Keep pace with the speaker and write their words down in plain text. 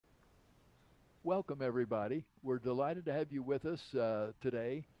Welcome, everybody. We're delighted to have you with us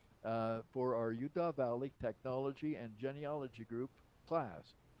today for our Utah Valley Technology and Genealogy Group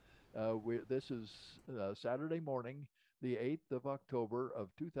class. This is Saturday morning, the 8th of October of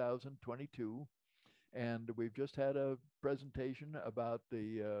 2022, and we've just had a presentation about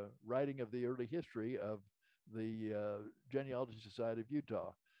the writing of the early history of the Genealogy Society of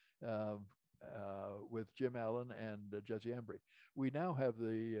Utah. Uh, with Jim Allen and Jesse Embry. We now have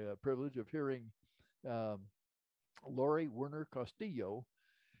the privilege of hearing um, Laurie Werner Castillo,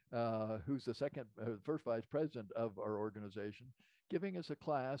 who's first vice president of our organization, giving us a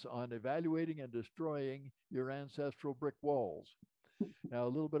class on evaluating and destroying your ancestral brick walls. Now, a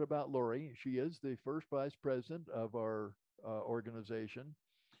little bit about Laurie. She is the first vice president of our organization.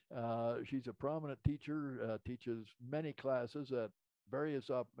 She's a prominent teacher, teaches many classes at various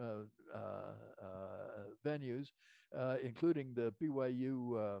venues, including the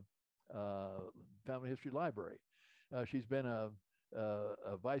BYU Family History Library. She's been a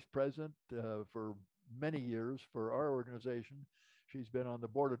vice president for many years for our organization. She's been on the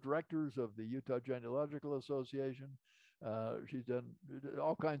board of directors of the Utah Genealogical Association. She's done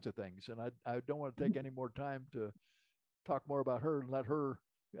all kinds of things, and I don't want to take any more time to talk more about her and let her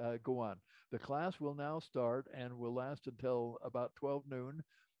go on. The class will now start and will last until about 12 noon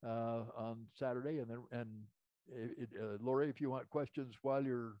on Saturday. Laurie, if you want questions while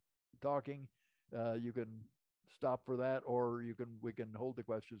you're talking, you can stop for that, or we can hold the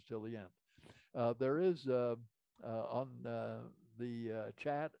questions till the end. There is on the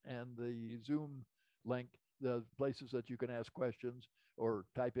chat and the Zoom link the places that you can ask questions or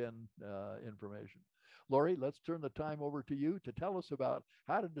type in information. Laurie, let's turn the time over to you to tell us about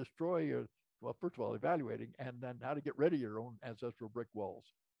how to destroy your, well, first of all, evaluating, and then how to get rid of your own ancestral brick walls.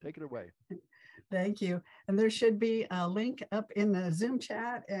 Take it away. Thank you. And there should be a link up in the Zoom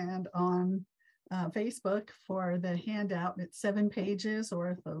chat and on Facebook for the handout. It's 7 pages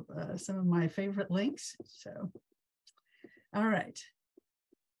worth of some of my favorite links. So, all right.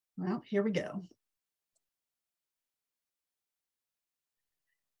 Well, here we go.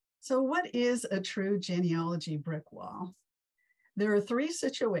 So what is a true genealogy brick wall? There are 3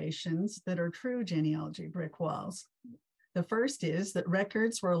 situations that are true genealogy brick walls. The first is that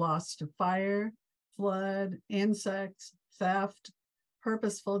records were lost to fire, flood, insects, theft,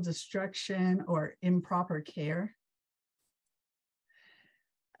 purposeful destruction, or improper care.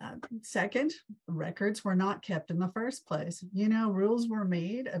 Second, records were not kept in the first place. You know, rules were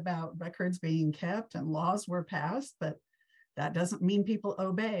made about records being kept and laws were passed, but that doesn't mean people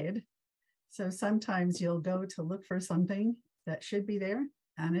obeyed. So sometimes you'll go to look for something that should be there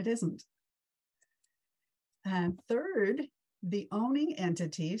and it isn't. And third, the owning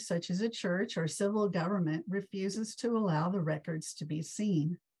entity, such as a church or civil government, refuses to allow the records to be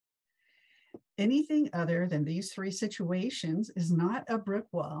seen. Anything other than these 3 situations is not a brick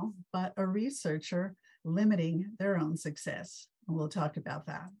wall, but a researcher limiting their own success. And we'll talk about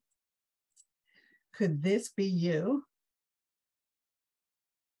that. Could this be you?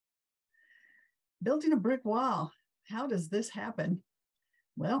 Building a brick wall. How does this happen?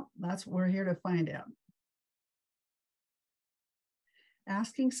 Well, that's what we're here to find out.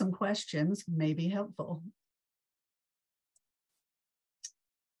 Asking some questions may be helpful.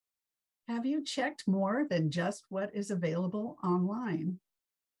 Have you checked more than just what is available online?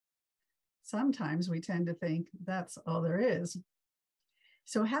 Sometimes we tend to think that's all there is.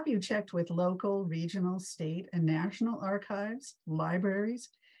 So have you checked with local, regional, state, and national archives, libraries,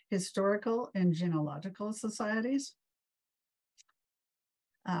 historical and genealogical societies?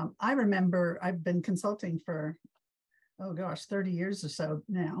 I remember I've been consulting for 30 years or so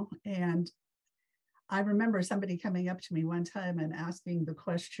now. And I remember somebody coming up to me one time and asking the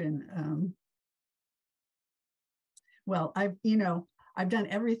question, well, I've done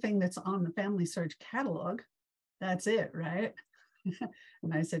everything that's on the Family Search catalog. That's it, right?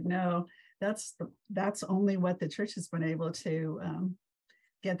 And I said, no, that's only what the church has been able to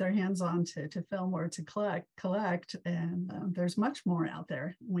get their hands on to film or to collect. And there's much more out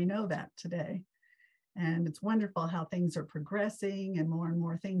there. We know that today. And it's wonderful how things are progressing and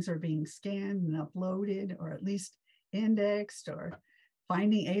more things are being scanned and uploaded, or at least indexed, or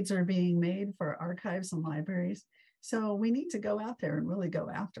finding aids are being made for archives and libraries. So we need to go out there and really go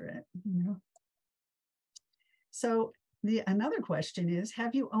after it. You know? So another question is,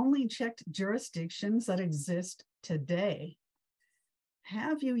 have you only checked jurisdictions that exist today?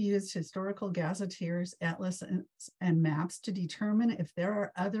 Have you used historical gazetteers, atlases, and maps to determine if there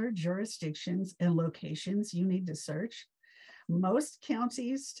are other jurisdictions and locations you need to search? Most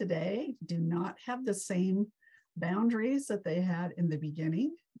counties today do not have the same boundaries that they had in the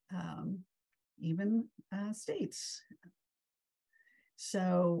beginning. even states.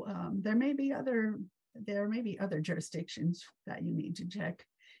 So there may be other jurisdictions that you need to check.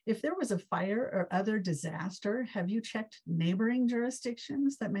 If there was a fire or other disaster, have you checked neighboring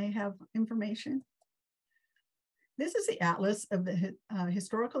jurisdictions that may have information? This is the Atlas of the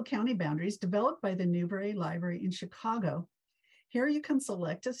Historical County Boundaries developed by the Newberry Library in Chicago. Here you can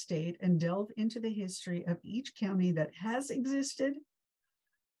select a state and delve into the history of each county that has existed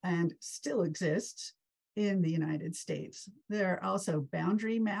and still exists in the United States. There are also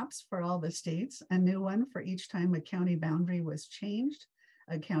boundary maps for all the states, a new one for each time a county boundary was changed,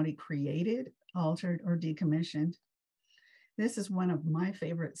 a county created, altered, or decommissioned. This is one of my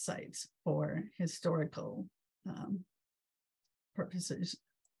favorite sites for historical purposes.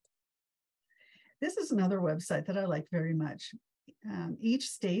 This is another website that I like very much. Each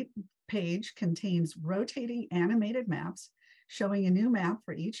state page contains rotating animated maps showing a new map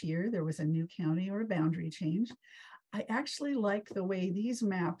for each year. There was a new county or a boundary change. I actually like the way these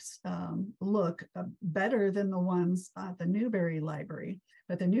maps look better than the ones at the Newberry Library,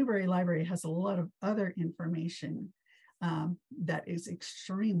 but the Newberry Library has a lot of other information that is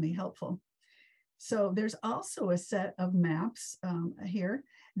extremely helpful. So there's also a set of maps here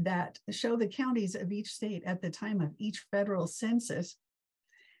that show the counties of each state at the time of each federal census.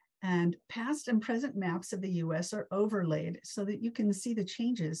 And past and present maps of the US are overlaid so that you can see the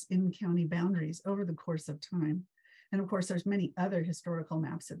changes in county boundaries over the course of time. And of course, there's many other historical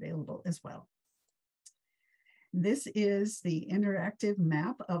maps available as well. This is the interactive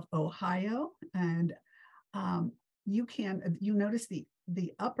map of Ohio. And you notice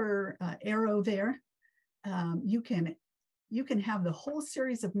the upper arrow there. You can have the whole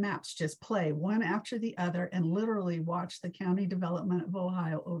series of maps just play one after the other and literally watch the county development of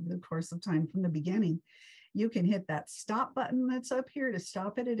Ohio over the course of time from the beginning. You can hit that stop button that's up here to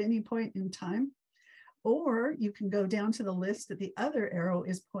stop it at any point in time, or you can go down to the list that the other arrow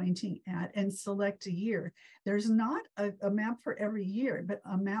is pointing at and select a year. There's not a map for every year, but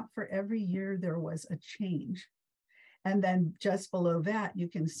a map for every year there was a change. And then just below that, you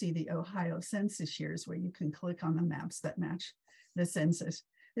can see the Ohio census years where you can click on the maps that match the census.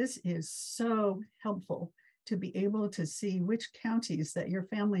 This is so helpful to be able to see which counties that your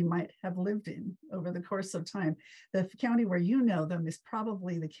family might have lived in over the course of time. The county where you know them is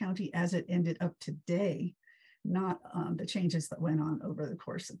probably the county as it ended up today, not the changes that went on over the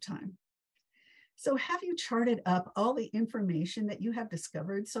course of time. So have you charted up all the information that you have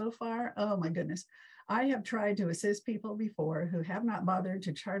discovered so far? Oh my goodness. I have tried to assist people before who have not bothered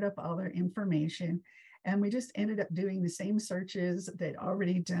to chart up all their information. And we just ended up doing the same searches they'd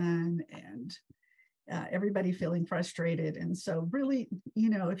already done, and everybody feeling frustrated. And so really,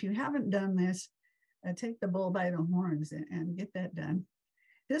 if you haven't done this, take the bull by the horns and get that done.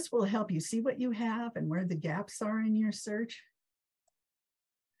 This will help you see what you have and where the gaps are in your search.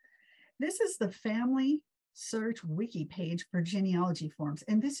 This is the Family Search Wiki page for genealogy forms.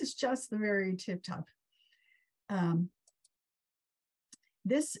 And this is just the very tip top.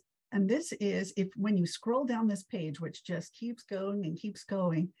 This is, when you scroll down this page, which just keeps going and keeps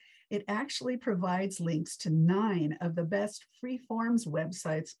going, it actually provides links to 9 of the best free forms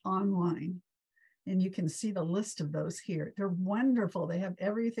websites online. And you can see the list of those here. They're wonderful. They have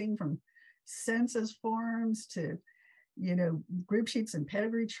everything from census forms to, group sheets and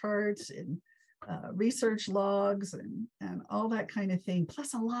pedigree charts and research logs and all that kind of thing,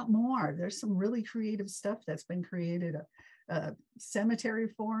 plus a lot more. There's some really creative stuff that's been created, cemetery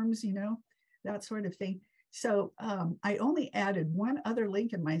forms, that sort of thing. So I only added one other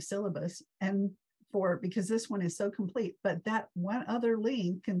link in my syllabus, and because this one is so complete, but that one other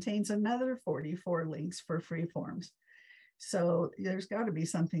link contains another 44 links for free forms. So there's got to be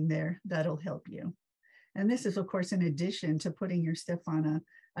something there that'll help you. And this is, of course, in addition to putting your stuff on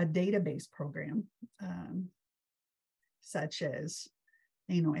a database program, such as,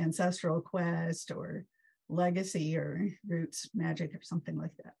 Ancestral Quest or Legacy or Roots Magic or something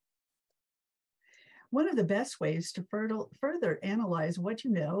like that. One of the best ways to further analyze what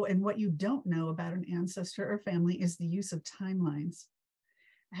you know and what you don't know about an ancestor or family is the use of timelines.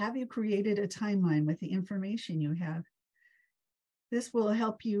 Have you created a timeline with the information you have? This will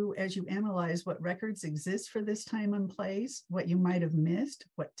help you as you analyze what records exist for this time and place, what you might have missed,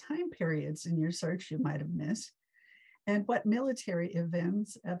 what time periods in your search you might have missed, and what military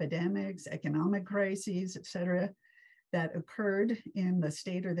events, epidemics, economic crises, etc., that occurred in the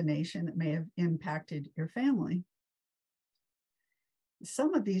state or the nation that may have impacted your family.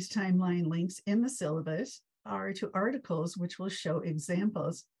 Some of these timeline links in the syllabus are to articles which will show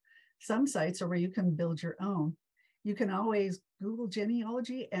examples. Some sites are where you can build your own. You can always Google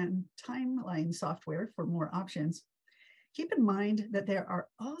genealogy and timeline software for more options. Keep in mind that there are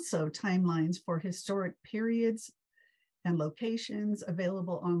also timelines for historic periods and locations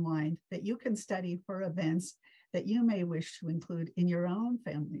available online that you can study for events that you may wish to include in your own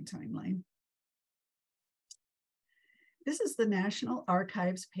family timeline. This is the National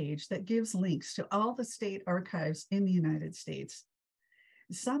Archives page that gives links to all the state archives in the United States.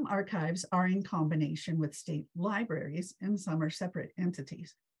 Some archives are in combination with state libraries and some are separate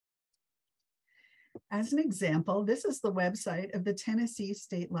entities. As an example, this is the website of the Tennessee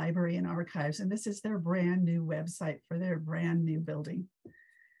State Library and Archives, and this is their brand new website for their brand new building.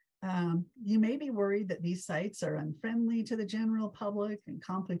 You may be worried that these sites are unfriendly to the general public and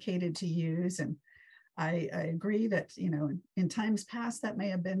complicated to use, and I agree that, you know, in times past that may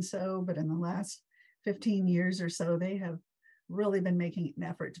have been so, but in the last 15 years or so, they have really been making an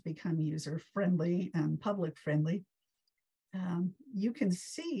effort to become user-friendly and public-friendly. You can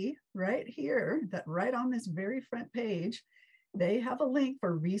see right here that right on this very front page, they have a link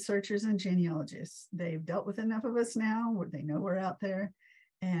for researchers and genealogists. They've dealt with enough of us now where they know we're out there,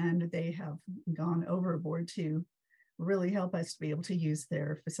 and they have gone overboard to really help us to be able to use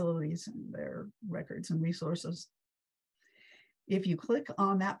their facilities and their records and resources. If you click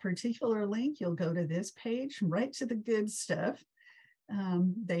on that particular link, you'll go to this page, right to the good stuff.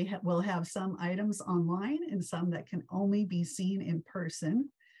 They will have some items online and some that can only be seen in person,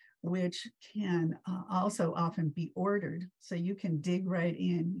 which can also often be ordered. So you can dig right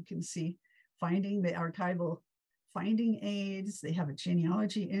in. You can see finding the archival finding aids. They have a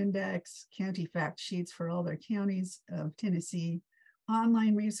genealogy index, county fact sheets for all their counties of Tennessee,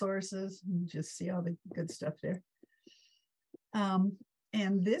 online resources. You just see all the good stuff there.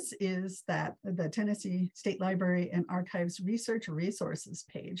 And this is the Tennessee State Library and Archives Research Resources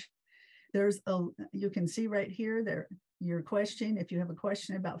page. You can see right here there your question. If you have a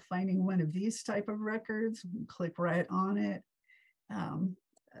question about finding one of these type of records, click right on it.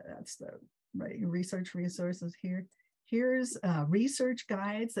 That's the right research resources here. Here's research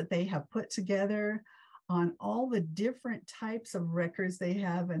guides that they have put together on all the different types of records they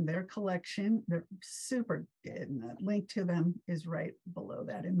have in their collection. They're super good, and the link to them is right below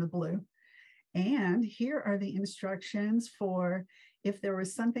that in the blue. And here are the instructions for if there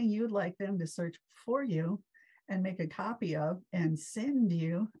was something you'd like them to search for you and make a copy of and send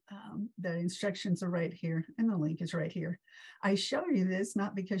you, the instructions are right here and the link is right here. I show you this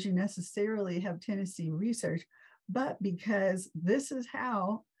not because you necessarily have Tennessee research, but because this is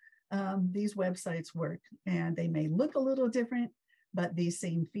how these websites work, and they may look a little different, but these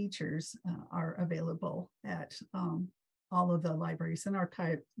same features are available at all of the libraries and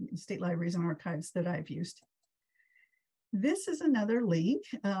state libraries and archives that I've used. This is another link,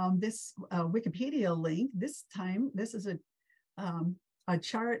 this Wikipedia link. This time, this is a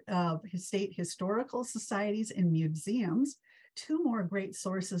chart of state historical societies and museums, two more great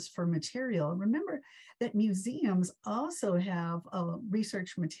sources for material. Remember that museums also have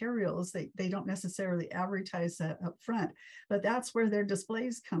research materials. They don't necessarily advertise that up front, but that's where their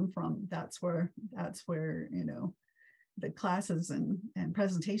displays come from. That's where you know, the classes and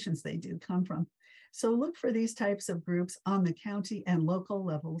presentations they do come from. So look for these types of groups on the county and local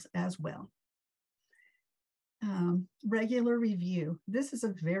levels as well. Regular review. This is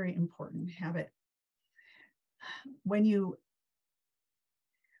a very important habit. When you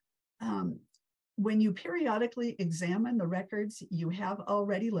periodically examine the records you have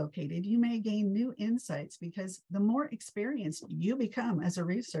already located, you may gain new insights, because the more experienced you become as a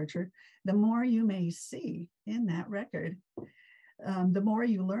researcher, the more you may see in that record. The more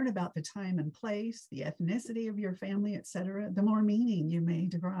you learn about the time and place, the ethnicity of your family, etc., the more meaning you may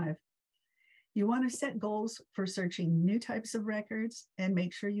derive. You want to set goals for searching new types of records and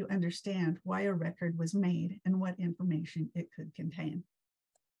make sure you understand why a record was made and what information it could contain.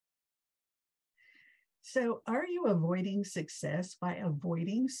 So, are you avoiding success by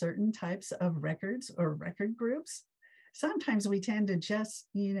avoiding certain types of records or record groups? Sometimes we tend to just,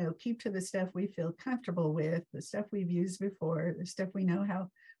 you know, keep to the stuff we feel comfortable with, the stuff we've used before, the stuff we know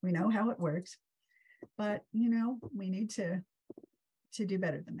how it works. But, you know, we need to do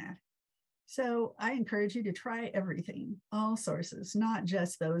better than that. So I encourage you to try everything, all sources, not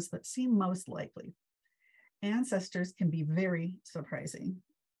just those that seem most likely. Ancestors can be very surprising,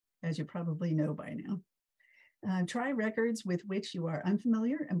 as you probably know by now. Try records with which you are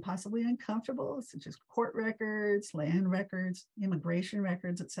unfamiliar and possibly uncomfortable, such as court records, land records, immigration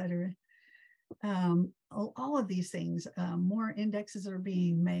records, etc. All of these things, more indexes are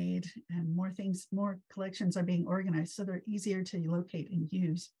being made and more collections are being organized, so they're easier to locate and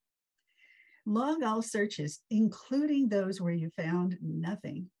use. Log all searches, including those where you found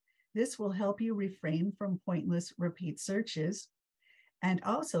nothing. This will help you refrain from pointless repeat searches and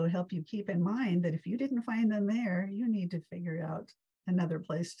also help you keep in mind that if you didn't find them there, you need to figure out another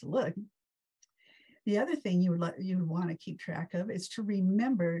place to look. The other thing you want to keep track of is to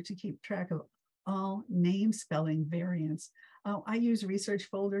remember to keep track of all name spelling variants. I use research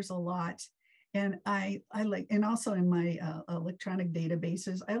folders a lot, and I like, and also in my electronic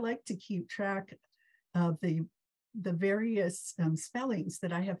databases, I like to keep track of the various spellings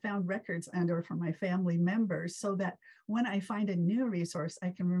that I have found records under for my family members, so that when I find a new resource,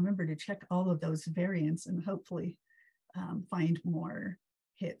 I can remember to check all of those variants and hopefully find more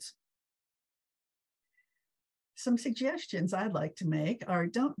hits. Some suggestions I'd like to make are,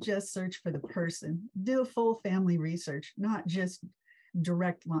 don't just search for the person, do a full family research, not just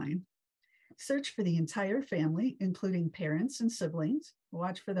direct line. Search for the entire family, including parents and siblings.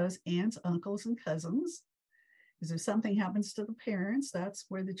 Watch for those aunts, uncles, and cousins. Because if something happens to the parents, that's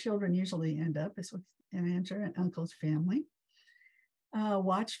where the children usually end up, is with an aunt or an uncle's family.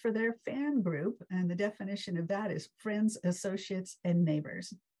 Watch for their fan group, and the definition of that is friends, associates, and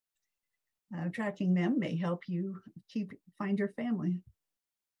neighbors. Tracking them may help you find your family.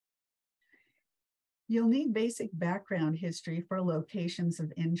 You'll need basic background history for locations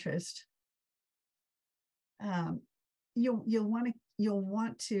of interest. You'll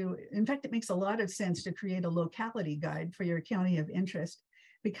want to, in fact, it makes a lot of sense to create a locality guide for your county of interest.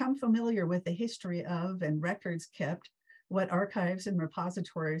 Become familiar with the history of and records kept, what archives and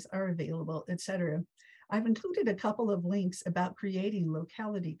repositories are available, etc. I've included a couple of links about creating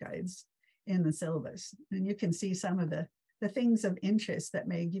locality guides in the syllabus, and you can see some of the things of interest that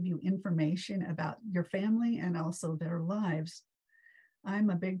may give you information about your family and also their lives. I'm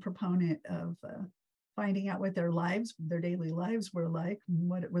a big proponent of finding out what their daily lives were like,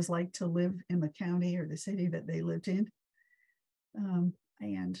 what it was like to live in the county or the city that they lived in.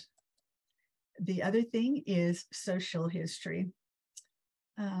 And the other thing is social history.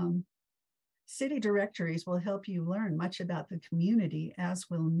 City directories will help you learn much about the community, as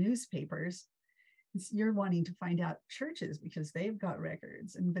will newspapers. You're wanting to find out churches because they've got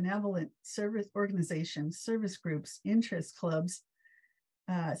records, and benevolent service organizations, service groups, interest clubs,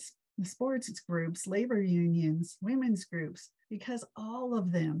 sports groups, labor unions, women's groups, because all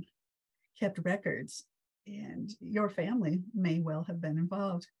of them kept records, and your family may well have been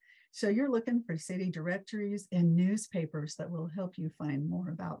involved. So you're looking for city directories and newspapers that will help you find more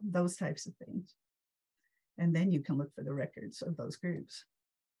about those types of things. And then you can look for the records of those groups.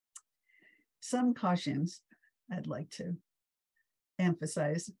 Some cautions I'd like to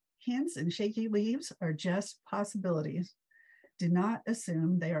emphasize. Hints and shaky leaves are just possibilities. Do not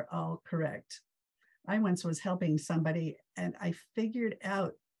assume they are all correct. I once was helping somebody, and I figured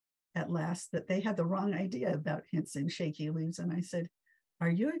out at last that they had the wrong idea about hints and shaky leaves. And I said, are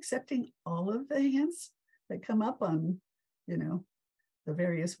you accepting all of the hints that come up on, the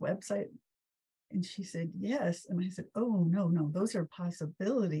various websites? And she said, yes. And I said, oh, no, those are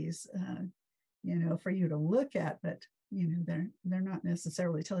possibilities, for you to look at, but, they're not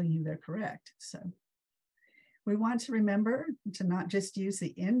necessarily telling you they're correct. So we want to remember to not just use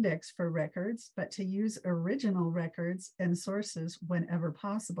the index for records, but to use original records and sources whenever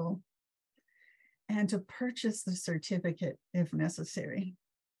possible, and to purchase the certificate if necessary.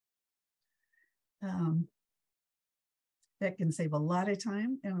 That can save a lot of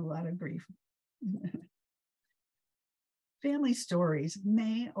time and a lot of grief. Family stories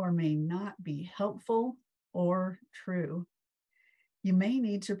may or may not be helpful or true. You may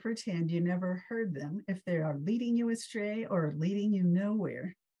need to pretend you never heard them if they are leading you astray or leading you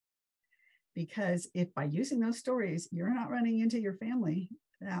nowhere. Because if by using those stories, you're not running into your family,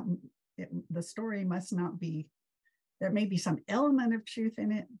 the story must not be, there may be some element of truth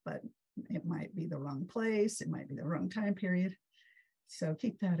in it, but it might be the wrong place, it might be the wrong time period. So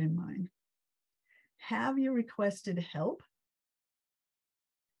keep that in mind. Have you requested help?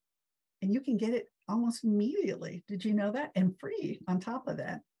 And you can get it almost immediately. Did you know that? And free on top of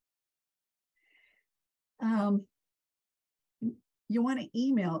that. You want to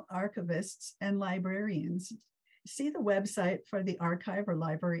email archivists and librarians. See the website for the archive or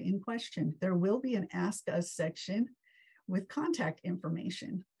library in question. There will be an Ask Us section with contact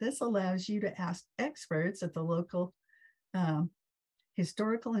information. This allows you to ask experts at the local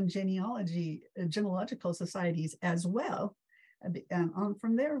historical and genealogical societies as well,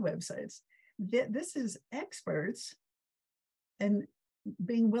 from their websites. This is experts and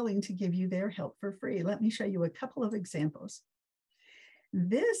being willing to give you their help for free. Let me show you a couple of examples.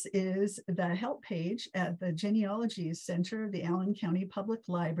 This is the help page at the Genealogy Center of the Allen County Public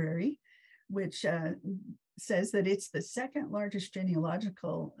Library. which says that it's the second largest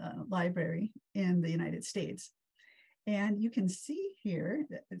genealogical library in the United States. And you can see here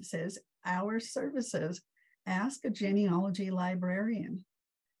that it says our services, ask a genealogy librarian.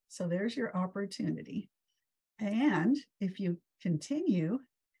 So there's your opportunity. And if you continue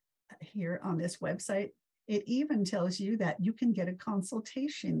here on this website, it even tells you that you can get a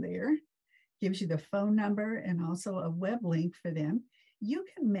consultation there, gives you the phone number and also a web link for them. You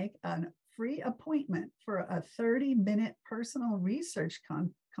can make a free appointment for a 30-minute personal research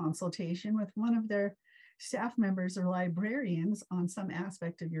consultation with one of their staff members or librarians on some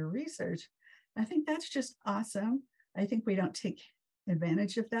aspect of your research. I think that's just awesome. I think we don't take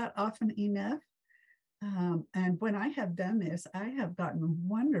advantage of that often enough. And when I have done this, I have gotten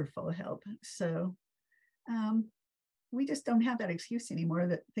wonderful help. So we just don't have that excuse anymore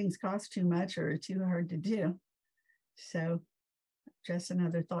that things cost too much or are too hard to do. So just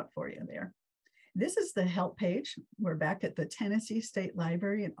another thought for you there. This is the help page. We're back at the Tennessee State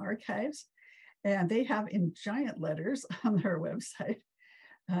Library and Archives, and they have in giant letters on their website,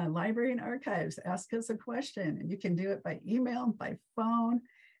 Library and Archives, ask us a question. And you can do it by email, by phone.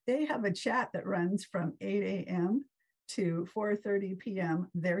 They have a chat that runs from 8 a.m. to 4:30 p.m.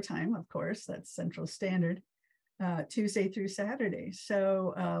 their time, of course, that's Central Standard, Tuesday through Saturday.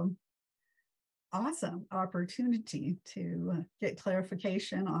 So awesome opportunity to get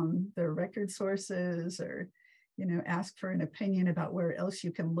clarification on their record sources, or ask for an opinion about where else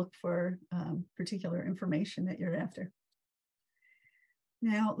you can look for particular information that you're after.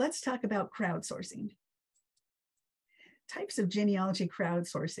 Now let's talk about crowdsourcing. Types of genealogy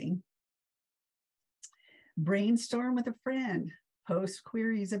crowdsourcing. Brainstorm with a friend, post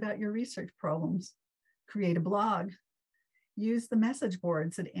queries about your research problems, create a blog, use the message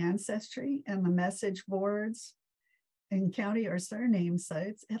boards at Ancestry and the message boards in county or surname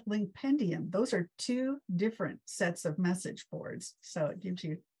sites at Linkpendium. Those are two different sets of message boards. So it gives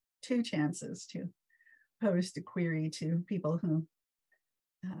you two chances to post a query to people who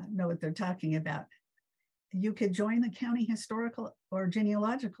know what they're talking about. You could join the County Historical or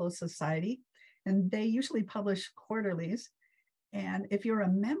Genealogical Society, and they usually publish quarterlies. And if you're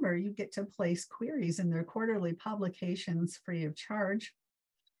a member, you get to place queries in their quarterly publications free of charge.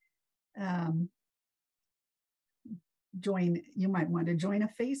 You might want to join a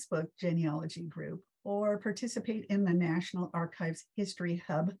Facebook genealogy group or participate in the National Archives History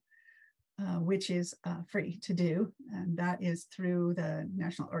Hub, which is free to do. And that is through the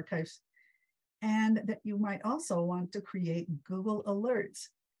National Archives. And that you might also want to create Google Alerts.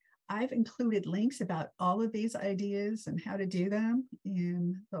 I've included links about all of these ideas and how to do them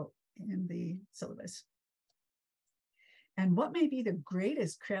in the syllabus. And what may be the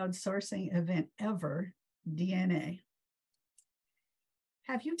greatest crowdsourcing event ever? DNA.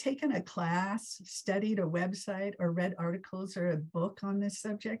 Have you taken a class, studied a website, or read articles or a book on this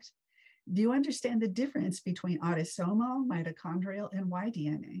subject? Do you understand the difference between autosomal, mitochondrial, and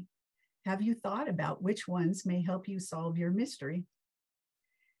Y-DNA? Have you thought about which ones may help you solve your mystery?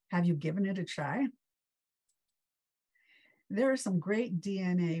 Have you given it a try? There are some great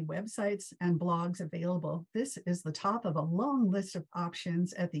DNA websites and blogs available. This is the top of a long list of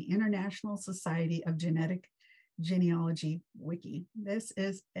options at the International Society of Genetic Genealogy Wiki. This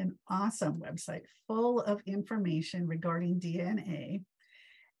is an awesome website full of information regarding DNA,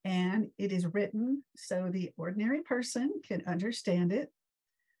 and it is written so the ordinary person can understand it.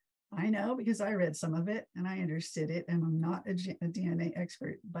 I know because I read some of it and I understood it, and I'm not a DNA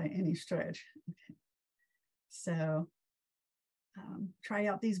expert by any stretch. Okay. So try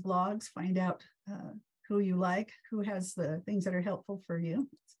out these blogs, find out who you like, who has the things that are helpful for you.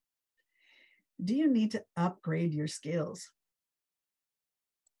 Do you need to upgrade your skills?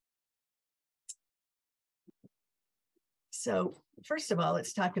 So first of all,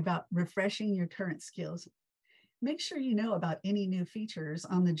 let's talk about refreshing your current skills. Make sure you know about any new features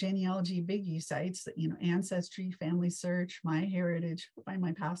on the genealogy biggie sites that, Ancestry, Family Search, MyHeritage, Find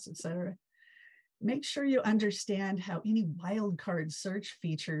My Past, etc. Make sure you understand how any wildcard search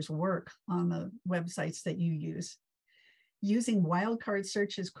features work on the websites that you use. Using wildcard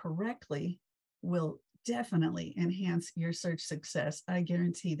searches correctly will definitely enhance your search success. I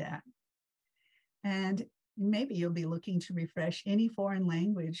guarantee that. And maybe you'll be looking to refresh any foreign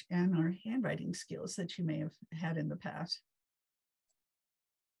language and or handwriting skills that you may have had in the past.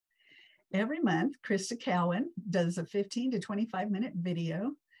 Every month, Krista Cowan does a 15 to 25-minute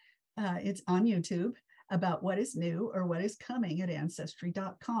video. It's on YouTube about what is new or what is coming at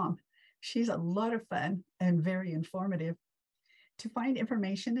Ancestry.com. She's a lot of fun and very informative. To find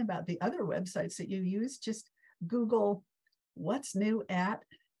information about the other websites that you use, just Google what's new at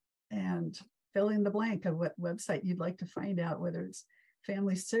and fill in the blank of what website you'd like to find out, whether it's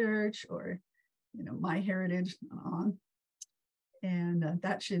Family Search or, MyHeritage on. And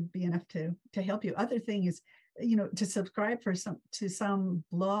that should be enough to help you. Other thing is, to subscribe to some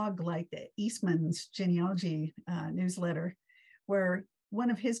blog like the Eastman's genealogy newsletter, where one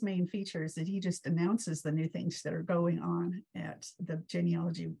of his main features is he just announces the new things that are going on at the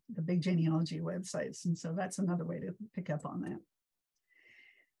big genealogy websites. And so that's another way to pick up on that.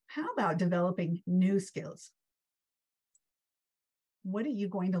 How about developing new skills? What are you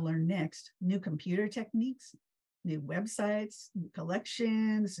going to learn next? New computer techniques, new websites, new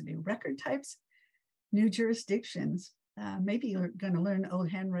collections, new record types, new jurisdictions. Maybe you're going to learn old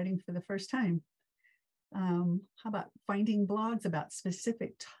handwriting for the first time. How about finding blogs about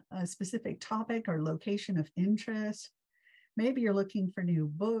specific topic or location of interest? Maybe you're looking for new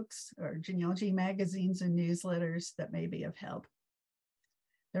books or genealogy magazines and newsletters that may be of help.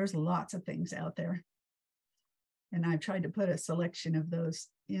 There's lots of things out there. And I've tried to put a selection of those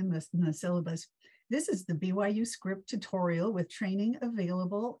in the syllabus. This is the BYU script tutorial with training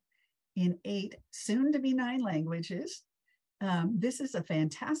available in 8, soon to be 9 languages. This is a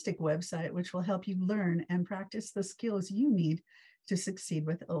fantastic website which will help you learn and practice the skills you need to succeed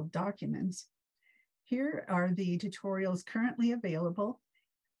with old documents. Here are the tutorials currently available.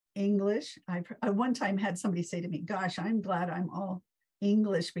 English. I one time had somebody say to me, gosh, I'm glad I'm all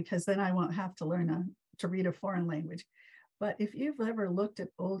English because then I won't have to learn to read a foreign language. But if you've ever looked at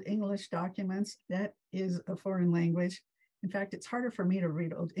old English documents, that is a foreign language. In fact, it's harder for me to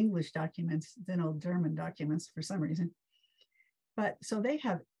read old English documents than old German documents for some reason. But so they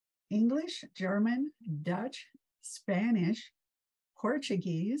have English, German, Dutch, Spanish,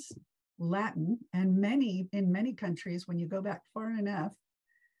 Portuguese, Latin, and in many countries, when you go back far enough,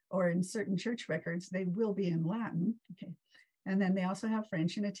 or in certain church records, they will be in Latin. Okay. And then they also have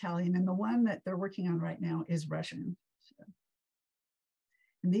French and Italian. And the one that they're working on right now is Russian. So,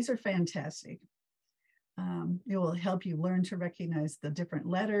 and these are fantastic. It will help you learn to recognize the different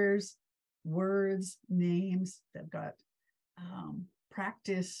letters, words, names. They've got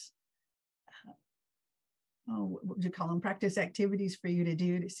practice, what would you call them? Practice activities for you to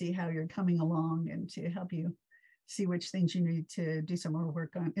do to see how you're coming along and to help you see which things you need to do some more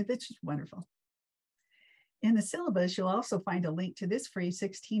work on. It's just wonderful. In the syllabus, you'll also find a link to this free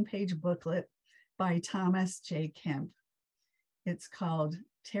 16-page booklet by Thomas J. Kemp. It's called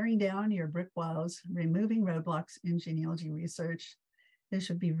Tearing Down Your Brick Walls, Removing Roadblocks in Genealogy Research. This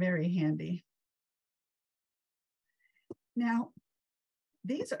should be very handy. Now,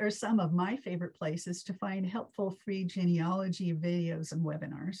 these are some of my favorite places to find helpful free genealogy videos and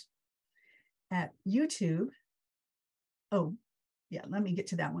webinars. At YouTube, oh, yeah, let me get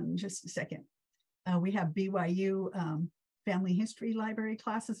to that one in just a second. We have BYU Family History Library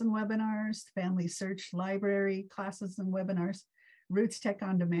classes and webinars, Family Search Library classes and webinars, Roots Tech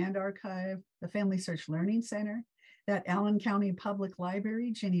On Demand Archive, the Family Search Learning Center, that Allen County Public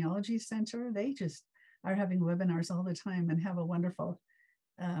Library Genealogy Center. They just are having webinars all the time and have a wonderful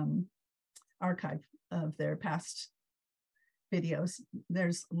archive of their past videos.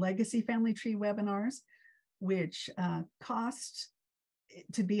 There's Legacy Family Tree webinars, which costs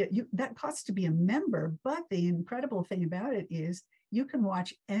to be a member. But the incredible thing about it is you can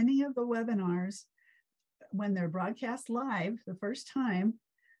watch any of the webinars when they're broadcast live the first time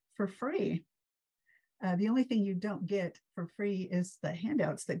for free. The only thing you don't get for free is the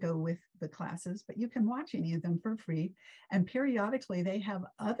handouts that go with the classes, but you can watch any of them for free. And periodically they have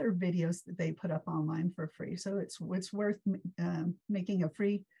other videos that they put up online for free. So it's worth making a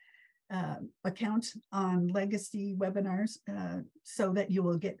free account on Legacy webinars so that you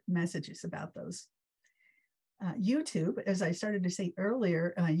will get messages about those. YouTube, as I started to say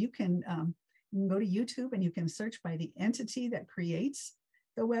earlier, you can go to YouTube and you can search by the entity that creates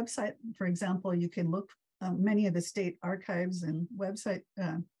the website. For example, you can look, many of the state archives and website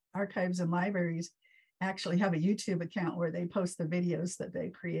archives and libraries actually have a YouTube account where they post the videos that they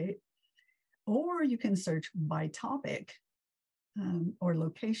create. Or you can search by topic or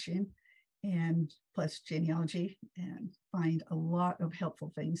location and plus genealogy and find a lot of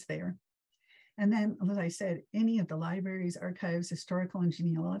helpful things there. And then, as I said, any of the libraries, archives, historical and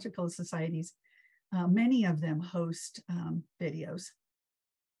genealogical societies, many of them host videos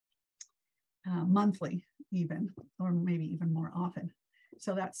monthly even, or maybe even more often.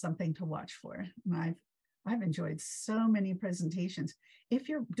 So that's something to watch for. And I've enjoyed so many presentations. If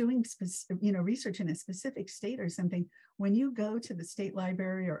you're doing research in a specific state or something, when you go to the state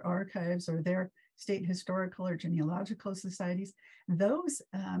library or archives or their state historical or genealogical societies, those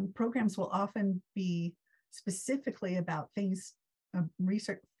programs will often be specifically about things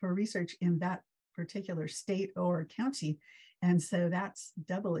research in that particular state or county. And so that's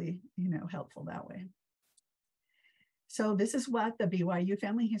doubly, helpful that way. So this is what the BYU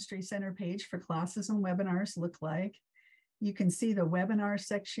Family History Center page for classes and webinars look like. You can see the webinar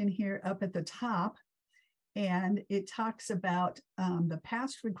section here up at the top, and it talks about the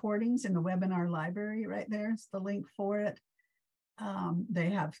past recordings in the webinar library right there. It's the link for it.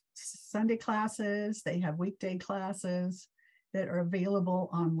 They have Sunday classes, they have weekday classes that are available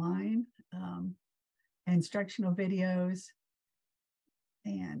online, instructional videos,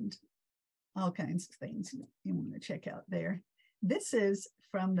 and all kinds of things you want to check out there. This is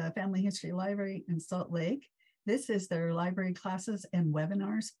from the Family History Library in Salt Lake. This is their library classes and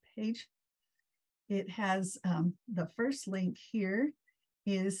webinars page. It has the first link here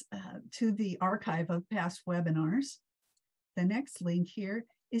is to the archive of past webinars. The next link here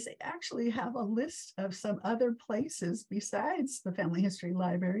is they actually have a list of some other places besides the Family History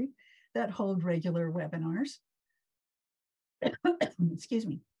Library that hold regular webinars. Excuse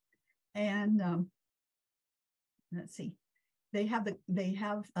me. And let's see, they have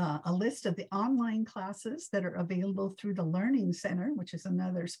a list of the online classes that are available through the Learning Center, which is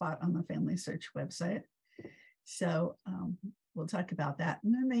another spot on the Family Search website. So we'll talk about that.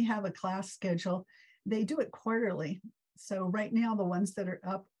 And then they have a class schedule. They do it quarterly. So right now, the ones that are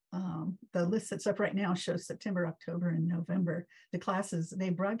up, the list that's up right now shows September, October, and November. The classes, they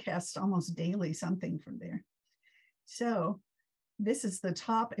broadcast almost daily something from there. So this is the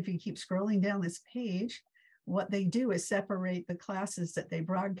top. If you keep scrolling down this page, what they do is separate the classes that they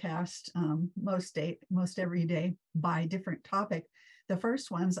broadcast most every day by different topic. The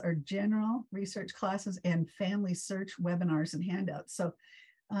first ones are general research classes and family search webinars and handouts. So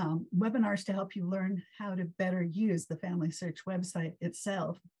webinars to help you learn how to better use the Family Search website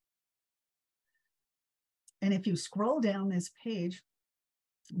itself. And if you scroll down this page,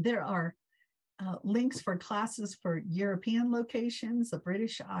 there are links for classes for European locations, the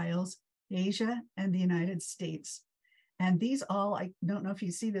British Isles, Asia, and the United States. And these all, I don't know if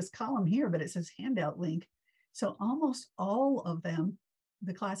you see this column here, but it says handout link. So almost all of them,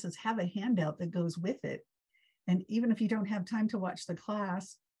 the classes have a handout that goes with it. And even if you don't have time to watch the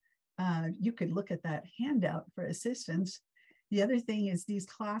class, you could look at that handout for assistance. The other thing is these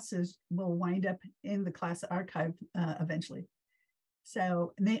classes will wind up in the class archive eventually.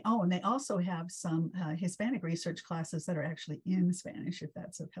 So they also have some Hispanic research classes that are actually in Spanish, if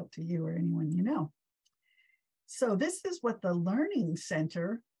that's of help to you or anyone you know. So this is what the Learning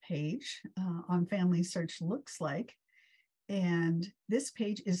Center page on Family Search looks like. And this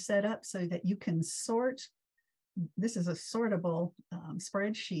page is set up so that you can sort. This is a sortable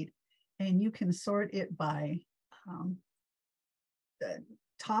spreadsheet, and you can sort it by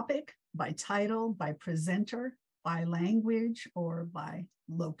topic, by title, by presenter, by language, or by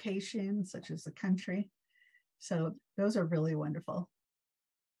location, such as the country. So those are really wonderful.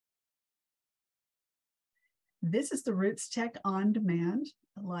 This is the Roots Tech On-Demand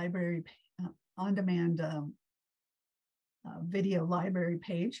library, on-demand video library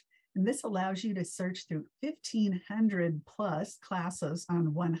page. And this allows you to search through 1,500 plus classes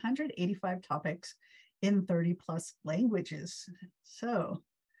on 185 topics in 30 plus languages. So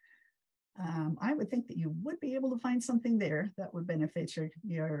I would think that you would be able to find something there that would benefit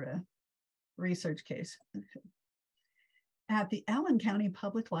your research case. At the Allen County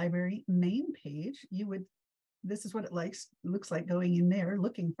Public Library main page, this is what it looks like going in there,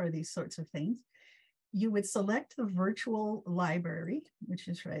 looking for these sorts of things. You would select the virtual library, which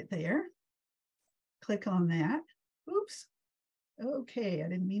is right there. Click on that. Oops. Okay, I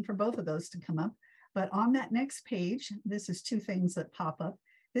didn't mean for both of those to come up. But on that next page, this is two things that pop up.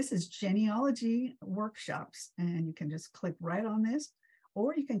 This is genealogy workshops, and you can just click right on this,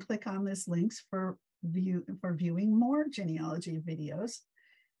 or you can click on this links for viewing more genealogy videos.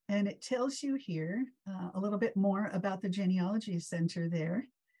 And it tells you here a little bit more about the Genealogy Center there,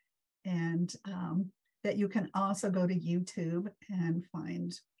 and that you can also go to YouTube and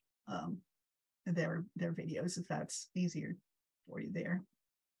find their videos if that's easier for you there.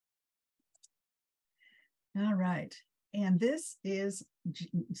 All right, and this is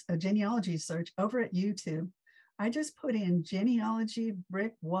a genealogy search over at YouTube. I just put in genealogy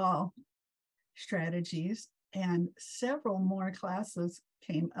brick wall strategies, and several more classes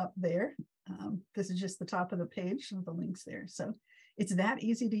came up there. This is just the top of the page with the links there. So it's that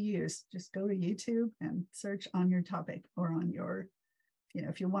easy to use. Just go to YouTube and search on your topic, or on your,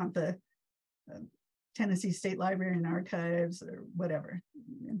 if you want the Tennessee State Library and Archives or whatever.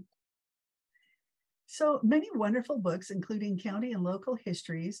 So many wonderful books, including county and local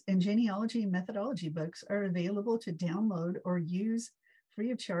histories and genealogy and methodology books, are available to download or use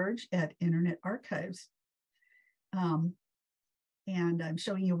free of charge at Internet Archives. Um, and I'm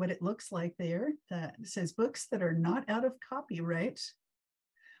showing you what it looks like there. That says books that are not out of copyright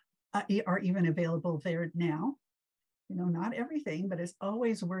are even available there now. You know, not everything, but it's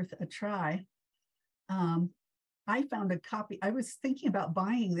always worth a try. I found a copy. I was thinking about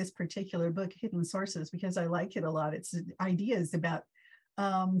buying this particular book, Hidden Sources, because I like it a lot. It's ideas about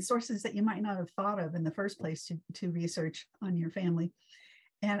sources that you might not have thought of in the first place to research on your family.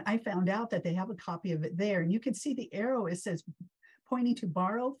 And I found out that they have a copy of it there. And you can see the arrow, it says pointing to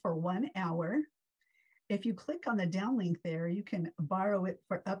borrow for 1 hour. If you click on the downlink there, you can borrow it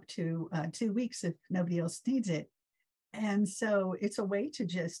for up to 2 weeks if nobody else needs it. And so it's a way to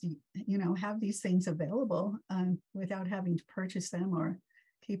just, you know, have these things available without having to purchase them or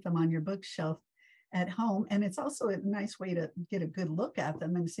keep them on your bookshelf at home. And it's also a nice way to get a good look at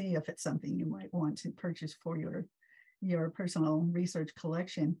them and see if it's something you might want to purchase for your personal research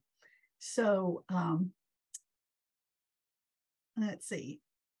collection. So let's see.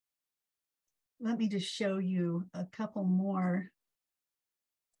 Let me just show you a couple more.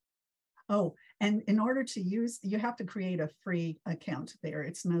 Oh, and in order to use, you have to create a free account there.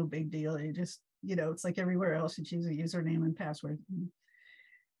 It's no big deal. You just, you know, it's like everywhere else. You choose a username and password.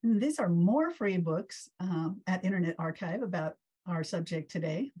 And these are more free books at Internet Archive about our subject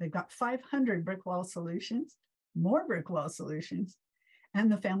today. They've got 500 Brickwall solutions, more Brickwall solutions, and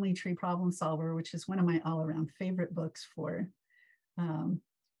the Family Tree Problem Solver, which is one of my all-around favorite books for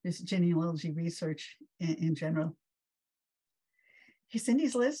this genealogy research in general.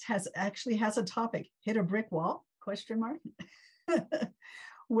 Cindy's list actually has a topic, hit a brick wall, question mark,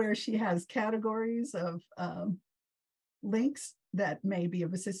 where she has categories of links that may be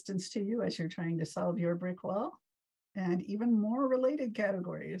of assistance to you as you're trying to solve your brick wall, and even more related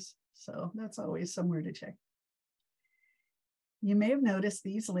categories. So that's always somewhere to check. You may have noticed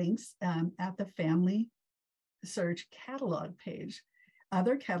these links at the Family Search catalog page.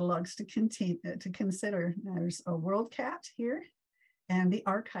 Other catalogs to consider. There's a WorldCat here, and the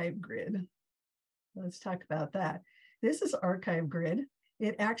archive grid. Let's talk about that. This is archive grid.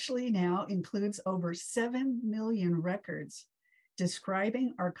 It actually now includes over 7 million records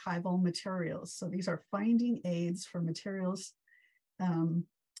describing archival materials. So these are finding aids for materials,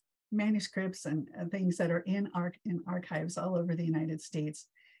 manuscripts and things that are in archives all over the United States.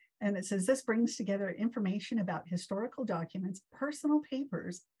 And it says this brings together information about historical documents, personal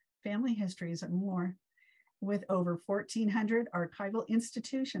papers, family histories, and more. With over 1,400 archival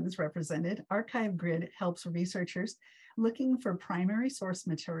institutions represented, Archive Grid helps researchers looking for primary source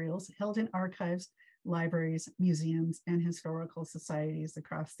materials held in archives, libraries, museums, and historical societies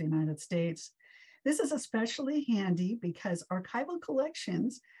across the United States. This is especially handy because archival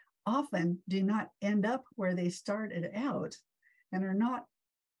collections often do not end up where they started out and are not,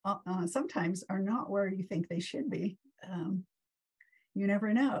 sometimes are not where you think they should be. You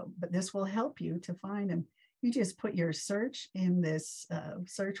never know, but this will help you to find them. You just put your search in this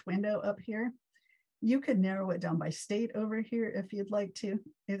search window up here. You could narrow it down by state over here if you'd like to.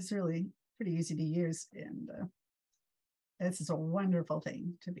 It's really pretty easy to use. And this is a wonderful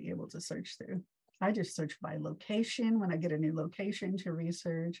thing to be able to search through. I just search by location when I get a new location to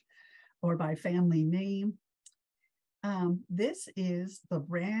research, or by family name. This is the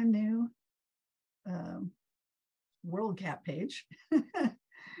brand new WorldCat page.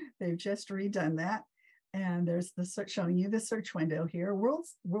 They've just redone that. And there's the search showing you the search window here.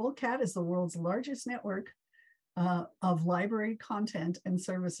 WorldCat is the world's largest network of library content and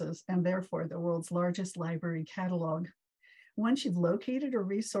services, and therefore the world's largest library catalog. Once you've located a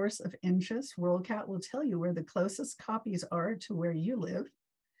resource of interest, WorldCat will tell you where the closest copies are to where you live.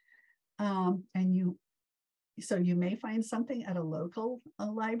 So you may find something at a local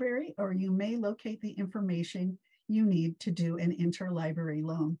library, or you may locate the information you need to do an interlibrary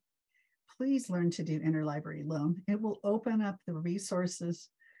loan. Please learn to do interlibrary loan. It will open up the resources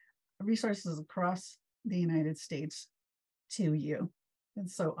across the United States to you.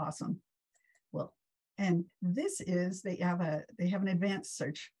 It's so awesome. Well, and this is, they have an advanced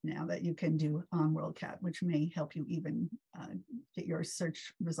search now that you can do on WorldCat, which may help you even get your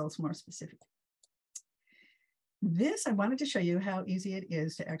search results more specific. This, I wanted to show you how easy it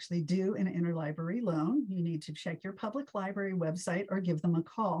is to actually do an interlibrary loan. You need to check your public library website or give them a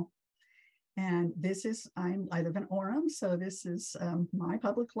call. And this is, I live in Orem, so this is my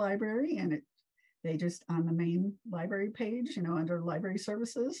public library, and they just, on the main library page, under library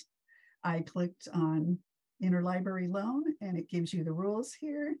services, I clicked on interlibrary loan, and it gives you the rules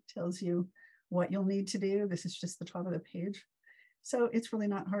here, tells you what you'll need to do. This is just the top of the page. So it's really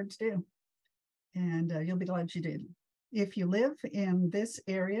not hard to do. And you'll be glad you did. If you live in this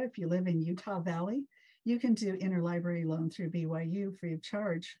area, if you live in Utah Valley, you can do interlibrary loan through BYU free of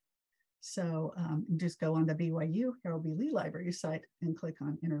charge. So just go on the BYU Harold B. Lee Library site and click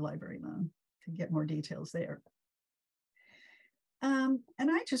on interlibrary loan to get more details there. And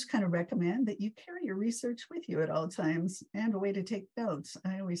I just kind of recommend that you carry your research with you at all times and a way to take notes.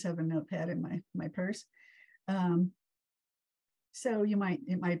 I always have a notepad in my purse. So it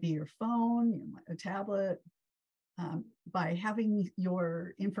might be your phone, a tablet. By having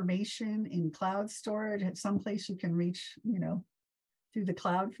your information in cloud storage at some place you can reach, through the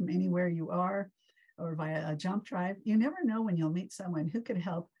cloud from anywhere you are, or via a jump drive. You never know when you'll meet someone who could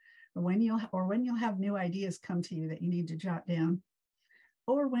help, or when you'll have new ideas come to you that you need to jot down,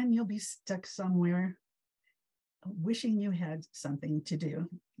 or when you'll be stuck somewhere wishing you had something to do.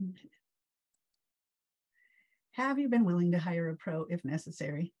 Have you been willing to hire a pro if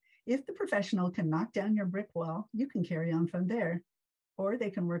necessary? If the professional can knock down your brick wall, you can carry on from there, or they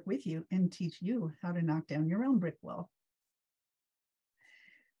can work with you and teach you how to knock down your own brick wall.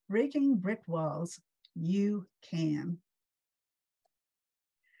 Breaking brick walls, you can.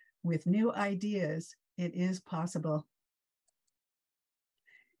 With new ideas, it is possible.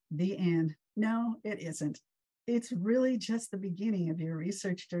 The end. No, it isn't. It's really just the beginning of your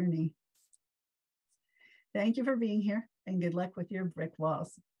research journey. Thank you for being here, and good luck with your brick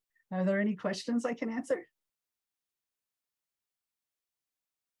walls. Are there any questions I can answer?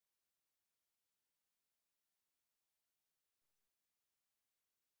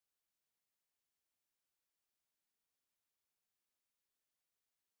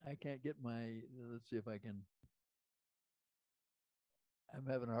 I can't get let's see if I can. I'm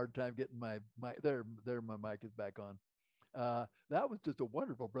having a hard time getting my there my mic is back on. That was just a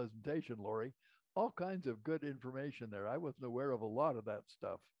wonderful presentation, Laurie. All kinds of good information there. I wasn't aware of a lot of that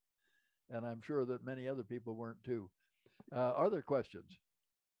stuff, and I'm sure that many other people weren't too. Are there questions?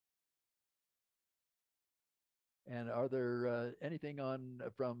 And are there anything on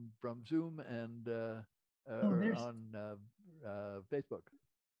from Zoom and on Facebook?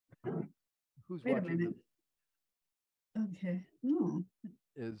 Who's Wait a watching? minute. Okay. Oh.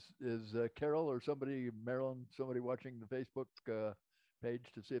 Is Carol or Marilyn, somebody watching the Facebook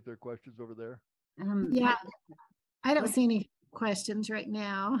page to see if there are questions over there? Yeah, I don't see any questions right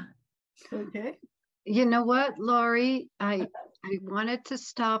now. Okay. You know what, Laurie? I wanted to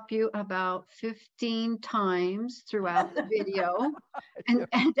stop you about 15 times throughout the video. And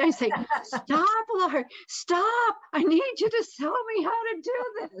I say, stop, Laurie, stop. I need you to tell me how to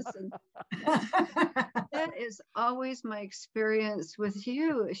do this. And that is always my experience with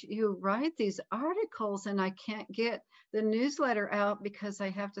you. You write these articles and I can't get the newsletter out because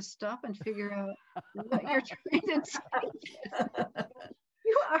I have to stop and figure out what you're trying to say.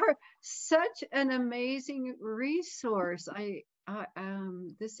 You are such an amazing resource.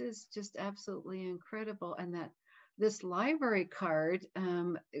 This is just absolutely incredible. And this library card,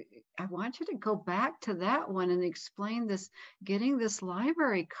 I want you to go back to that one and explain getting this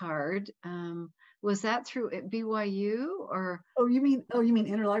library card. Was that through BYU or? Oh, you mean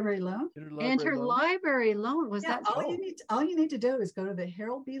interlibrary loan? Interlibrary loan. Was that? All you need to do is go to the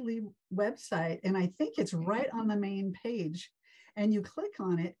Harold B. Lee website, and I think it's right on the main page. And you click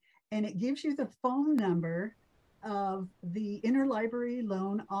on it, and it gives you the phone number of the interlibrary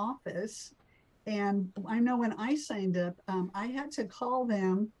loan office. And I know when I signed up, I had to call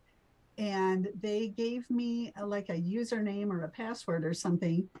them, and they gave me like a username or a password or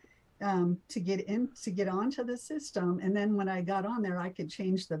something to get onto the system. And then when I got on there, I could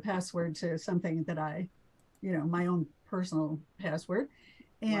change the password to something that my own personal password.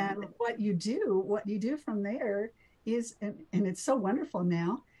 And wow. What you do from there is, and it's so wonderful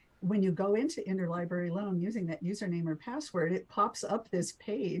now, when you go into interlibrary loan using that username or password, it pops up this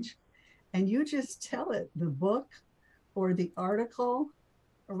page, and you just tell it the book or the article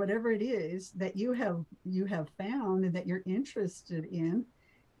or whatever it is that you have found and that you're interested in,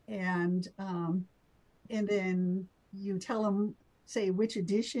 and then you tell them, say, which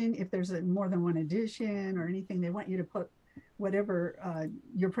edition, if there's more than one edition or anything. They want you to put whatever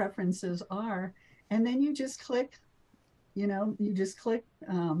your preferences are, and then you just click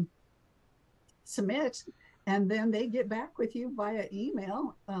submit, and then they get back with you via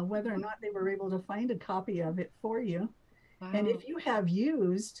email whether or not they were able to find a copy of it for you. Wow. And if you have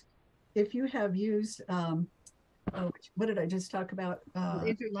used what did I just talk about?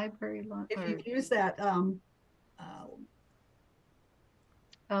 Interlibrary loan. If you've used that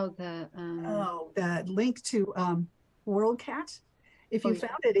that link to WorldCat, if Oh, you yeah.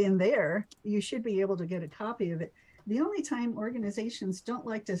 found it in there, you should be able to get a copy of it. The only time organizations don't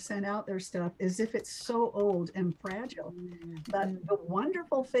like to send out their stuff is if it's so old and fragile. But the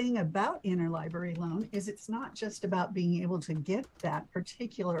wonderful thing about interlibrary loan is it's not just about being able to get that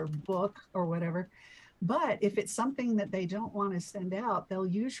particular book or whatever, but if it's something that they don't want to send out, they'll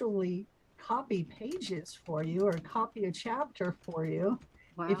usually copy pages for you or copy a chapter for you.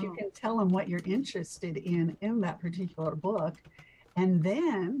 If you Wow. can tell them what you're interested in that particular book. And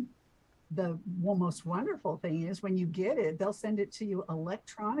then the most wonderful thing is when you get it, they'll send it to you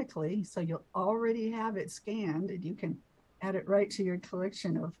electronically. So you'll already have it scanned and you can add it right to your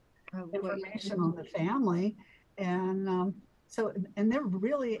collection of information on the family. And and they're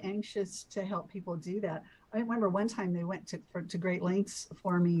really anxious to help people do that. I remember one time they went to great lengths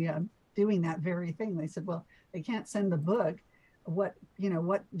for me doing that very thing. They said, well, they can't send the book. What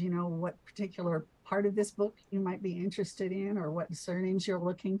particular part of this book you might be interested in, or what surnames you're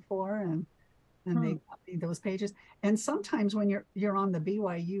looking for, and they copy those pages. And sometimes when you're on the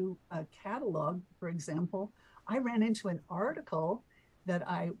BYU catalog, for example, I ran into an article that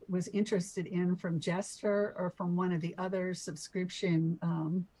I was interested in from Jester or from one of the other subscription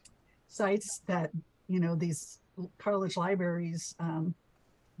sites that these college libraries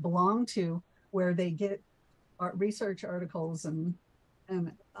belong to, where they get research articles and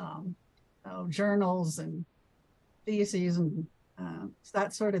journals and theses and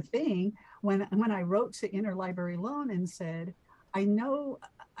that sort of thing. When I wrote to Interlibrary Loan and said, I know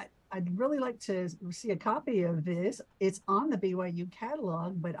I'd really like to see a copy of this. It's on the BYU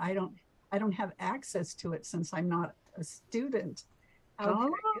catalog, but I don't have access to it since I'm not a student. How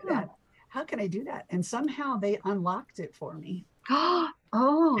can I do that? How can I do that? And somehow they unlocked it for me.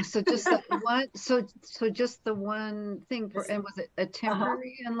 Oh, so just that one, so just the one thing for, and was it a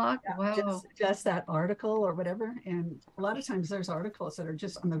temporary unlock? Yeah, Wow. just that article or whatever. And a lot of times there's articles that are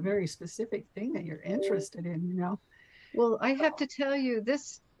just on the very specific thing that you're interested in. Well, I have to tell you,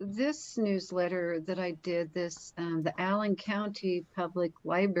 this newsletter that I did, the Allen County Public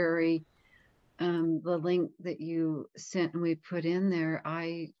Library, the link that you sent and we put in there,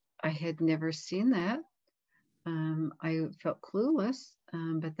 I had never seen that. I felt clueless,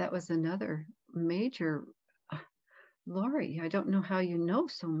 but that was another major. Laurie, I don't know how you know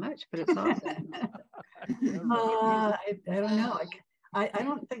so much, but it's awesome. I don't know. I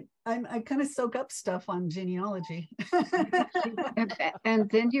don't think I kind of soak up stuff on genealogy. and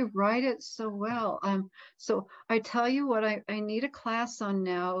then you write it so well. So I tell you what I need a class on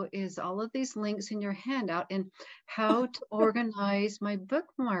now is all of these links in your handout and how to organize my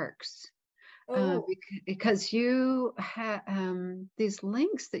bookmarks. Because you have these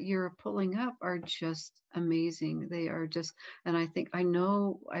links that you're pulling up are just amazing. They are just, and I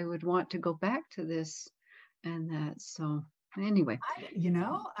know I would want to go back to this and that. So anyway,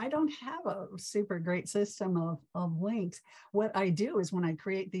 I don't have a super great system of links. What I do is when I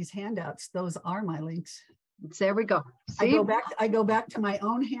create these handouts, those are my links. There we go. See? I go back to my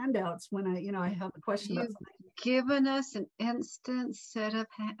own handouts when I have a question about something. Given us an instant set of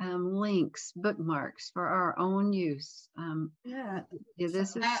links, bookmarks for our own use.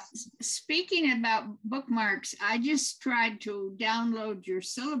 This is speaking about bookmarks. I just tried to download your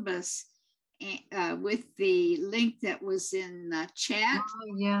syllabus with the link that was in the chat.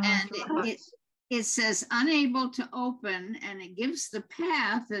 Oh, yeah. And it says unable to open, and it gives the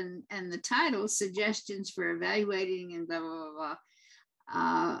path and the title, suggestions for evaluating and blah, blah, blah,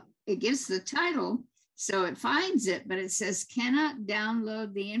 blah. It gives the title, so it finds it, but it says cannot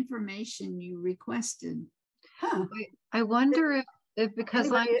download the information you requested. Huh. I wonder if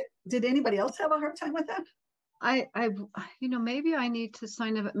because did anybody else have a hard time with that? Maybe I need to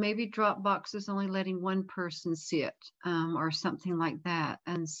sign up. Maybe Dropbox is only letting one person see it, or something like that.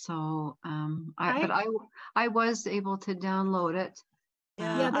 And so, I was able to download it.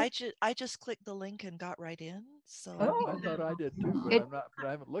 Yeah, I just clicked the link and got right in. So I thought I did too, but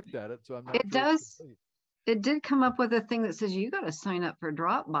I haven't looked at it, so I'm not. It does. It did come up with a thing that says you got to sign up for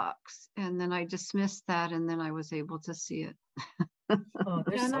Dropbox, and then I dismissed that, and then I was able to see it. Oh,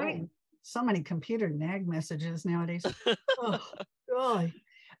 there's so many computer nag messages nowadays. Oh, God.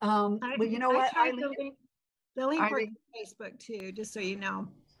 Well, you know what? The link for Facebook too, just so you know.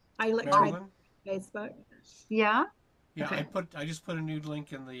 I looked at Facebook. Yeah. Yeah, okay. I just put a new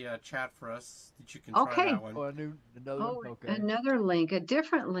link in the chat for us that you can try that one. Oh, another one? Okay. Another link, a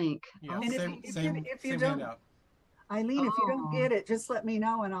different link. Yeah, and same don't, handout. Eileen, if you don't get it, just let me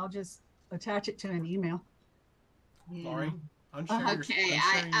know and I'll just attach it to an email. Yeah. Laurie, Okay,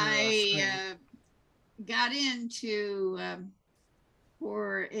 I got into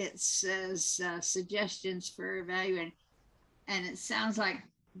where it says suggestions for evaluating, and it sounds like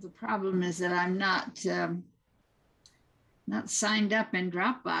the problem is that I'm not signed up in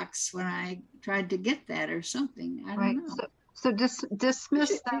Dropbox when I tried to get that or something. I Right. don't know. So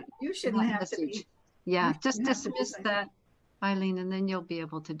dismiss that, You shouldn't that have to message. be. Yeah, You just shouldn't have to be dismiss signed up. that, Eileen, and then you'll be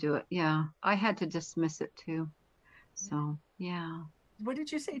able to do it. Yeah, I had to dismiss it too. So yeah. What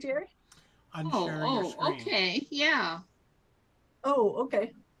did you say, Jerry? Unsharing your Oh, screen. okay. Yeah. Oh,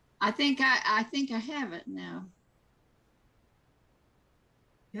 okay. I think I have it now.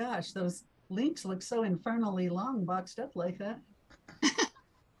 Gosh, those links look so infernally long boxed up like that.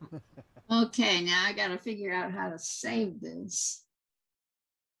 Okay, now I got to figure out how to save this.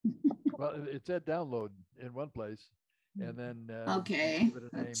 Well, it said download in one place, and then Okay, give it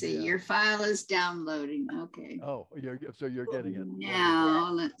a name, let's see. yeah. Your file is downloading. Okay. Oh, so you're getting it. Wonderful.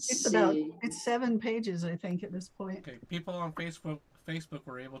 Now let's It's see. it's 7 pages, I think, at this point. Okay, people on Facebook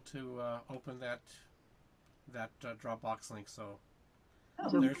were able to open that Dropbox link. So Oh,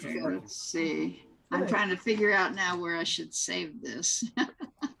 theirs was Okay, working. let's see. I'm Good. trying to figure out now where I should save this.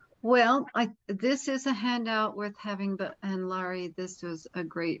 Well, this is a handout worth having, but and Laurie, this was a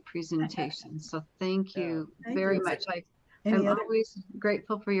great presentation. So thank Yeah. you Thank very you. much. Any I'm other? always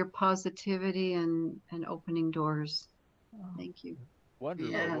grateful for your positivity and opening doors. Oh, Thank you.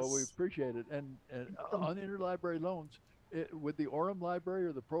 Wonderful. Well, we Yes. appreciate it. And on interlibrary loans, would the Orem Library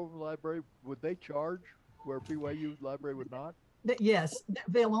or the Program Library, would they charge where BYU Library would not? yes,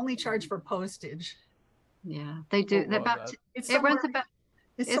 they'll only charge for postage. Yeah, they do. Oh, It's It runs somewhere, about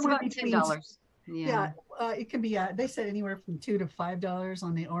it's it's somewhere about between $10. Yeah, it can be. They said anywhere from $2 to $5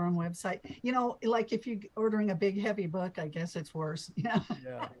 on the Orem website. You know, like if you're ordering a big heavy book, I guess it's worse. Yeah,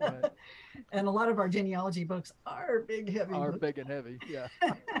 Yeah, right. and a lot of our genealogy books are big heavy. Are books. big and heavy. Yeah.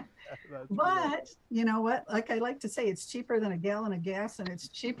 That's a good idea. But you know what? Like I like to say, it's cheaper than a gallon of gas, and it's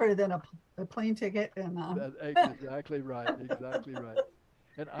cheaper than a plane ticket. And That's exactly right. Exactly right.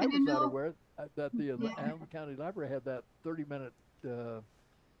 And I And was you not know, aware that the yeah. Allen County Library had that 30-minute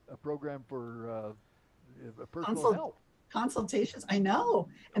a program for personal consult help. consultations. I know,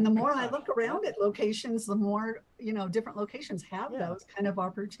 and the more I Gosh, look around at locations, the more different locations have Yeah. those kind of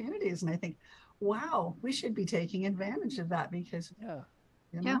opportunities, and I think, wow, we should be taking advantage of that because Yeah.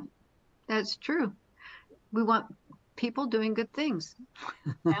 you Yeah. know. That's true. We want people doing good things.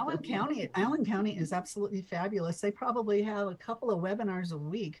 Allen County is absolutely fabulous. They probably have a couple of webinars a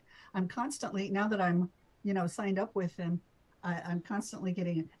week. I'm constantly, now that I'm, signed up with them, I'm constantly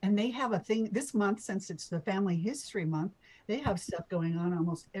getting it. And they have a thing this month, since it's the Family History Month, they have stuff going on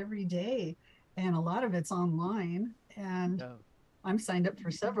almost every day. And a lot of it's online. And Yeah. I'm signed up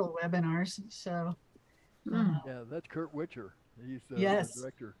for several webinars. So, Yeah, that's Kurt Witcher. He's the yes.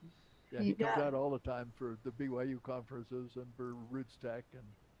 director. Yeah, he Yeah. comes out all the time for the BYU conferences and for Roots Tech, and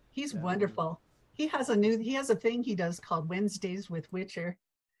He's yeah, wonderful. He has a thing he does called Wednesdays with Witcher.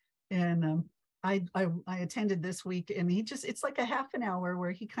 And I attended this week, and it's like a half an hour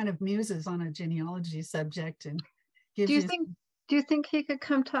where he kind of muses on a genealogy subject and gives Do you you think he could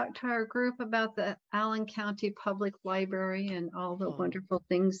come talk to our group about the Allen County Public Library and all the Oh. wonderful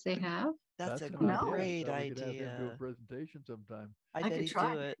things they have? That's a an idea. great So we could have him do a idea. presentation sometime. I I bet could he'd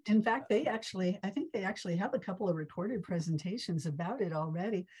try. do it. In fact, I think they actually have a couple of recorded presentations about it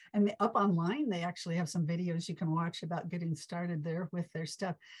already. And up online, they actually have some videos you can watch about getting started there with their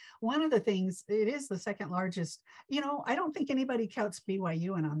stuff. One of the things, it is the second largest, I don't think anybody counts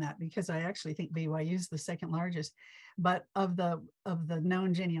BYU in on that, because I actually think BYU is the second largest. But of the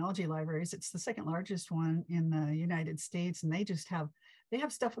known genealogy libraries, it's the second largest one in the United States. And they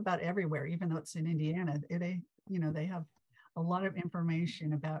have stuff about everywhere, even though it's in Indiana. They have a lot of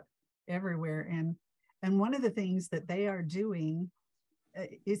information about everywhere. And one of the things that they are doing,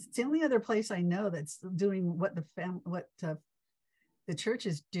 it's the only other place I know that's doing what the church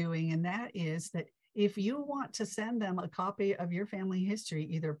is doing, and that is that if you want to send them a copy of your family history,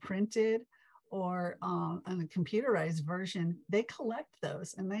 either printed or on a computerized version, they collect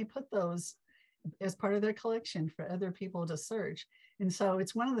those and they put those as part of their collection for other people to search. And so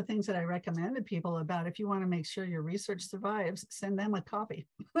it's one of the things that I recommended people about. If you want to make sure your research survives, send them a copy.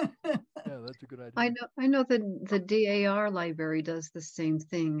 Yeah, that's a good idea. I know the DAR library does the same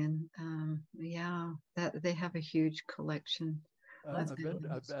thing, and that they have a huge collection. I've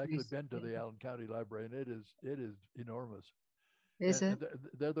actually been to the Allen County Library, and it is enormous. Is And it?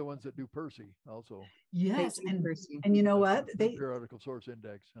 they're the ones that do Percy also. Yes, Thank you, Percy. and you know what? The periodical source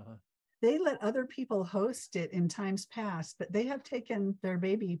index. They let other people host it in times past, but they have taken their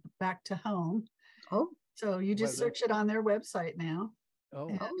baby back to home. Oh, So you just Well, search it on their website now. Oh,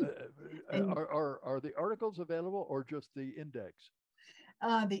 And- are the articles available or just the index?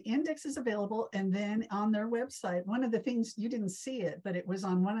 The index is available, and then on their website, one of the things, you didn't see it, but it was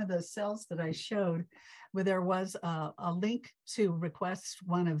on one of the cells that I showed, where there was a link to request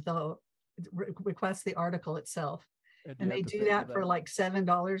request the article itself. And And you they have to do pay that for like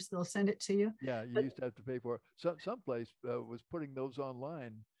 $7. They'll send it to you. Yeah, you But- used to have to pay for it. Some place was putting those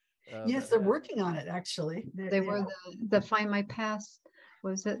online. Yes, that they're had- working on it, actually. They were the Find My Past,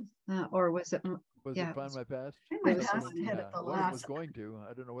 was it? Or was it? Was yeah, it Find My Past? Find My Something Past like- had it the one of them was last- going to.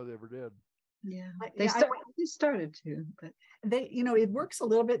 I don't know whether they ever did. Yeah, I- they, yeah, I start, went- they started to, but They, it works a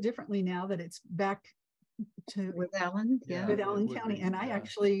little bit differently now that it's back to with Alan, yeah. with it Allen would County. be, And I yeah.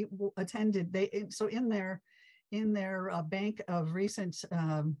 actually attended, so in their bank of recent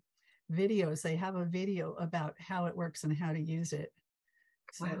videos, they have a video about how it works and how to use it.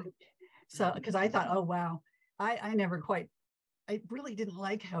 Wow. So because I thought, oh wow, I really didn't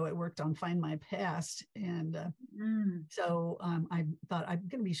like how it worked on Find My Past, and so I thought I'm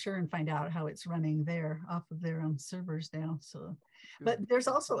going to be sure and find out how it's running there off of their own servers now. So, but Good. there's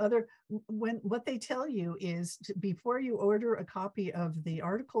also what they tell you is before you order a copy of the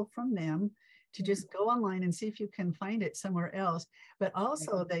article from them, to just go online and see if you can find it somewhere else. But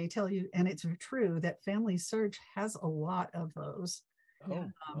also they tell you, and it's true, that Family Search has a lot of those.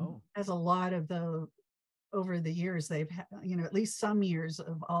 Has a lot of over the years. They've had, at least some years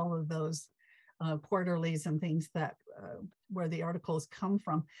of all of those quarterlies and things that where the articles come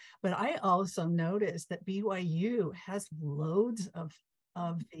from. But I also noticed that BYU has loads of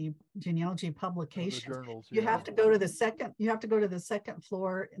the genealogy publications. Journals, You yeah. have to go to the second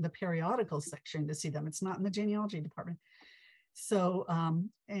floor in the periodical section to see them. It's not in the genealogy department. So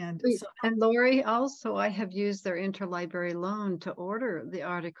and Laurie, also I have used their interlibrary loan to order the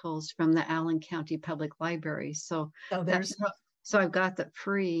articles from the Allen County Public Library. So I've got that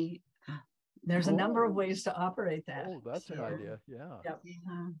free. There's a number of ways to operate that. Oh, that's an idea. Yeah. Yep.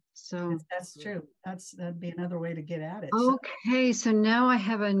 Yeah. So that's true. That'd be another way to get at it. Okay, so now I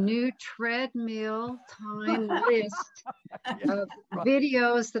have a new treadmill time list of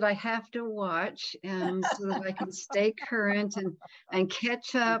videos that I have to watch, and so that I can stay current and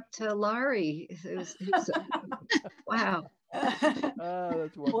catch up to Laurie. Wow.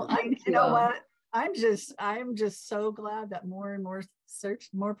 That's wonderful. Well, you know what? I'm just so glad that more and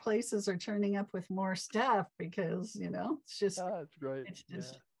more places are turning up with more stuff, because it's just that's great. It's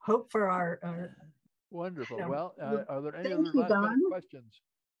just hope for our wonderful. Well, are there any Thank other you, last minute Don. questions?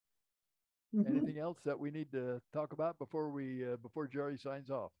 Anything else that we need to talk about before Jerry signs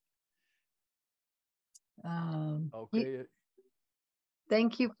off? Okay.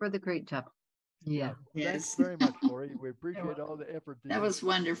 Thank you for the great job. Yeah. Thanks very much, Laurie. We appreciate all the effort That was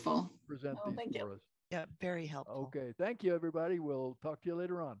wonderful. Present these for us. Yeah, very helpful. Okay. Thank you, everybody. We'll talk to you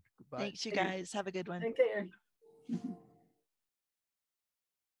later on. Goodbye. Thanks, you guys. Have a good one. Take care.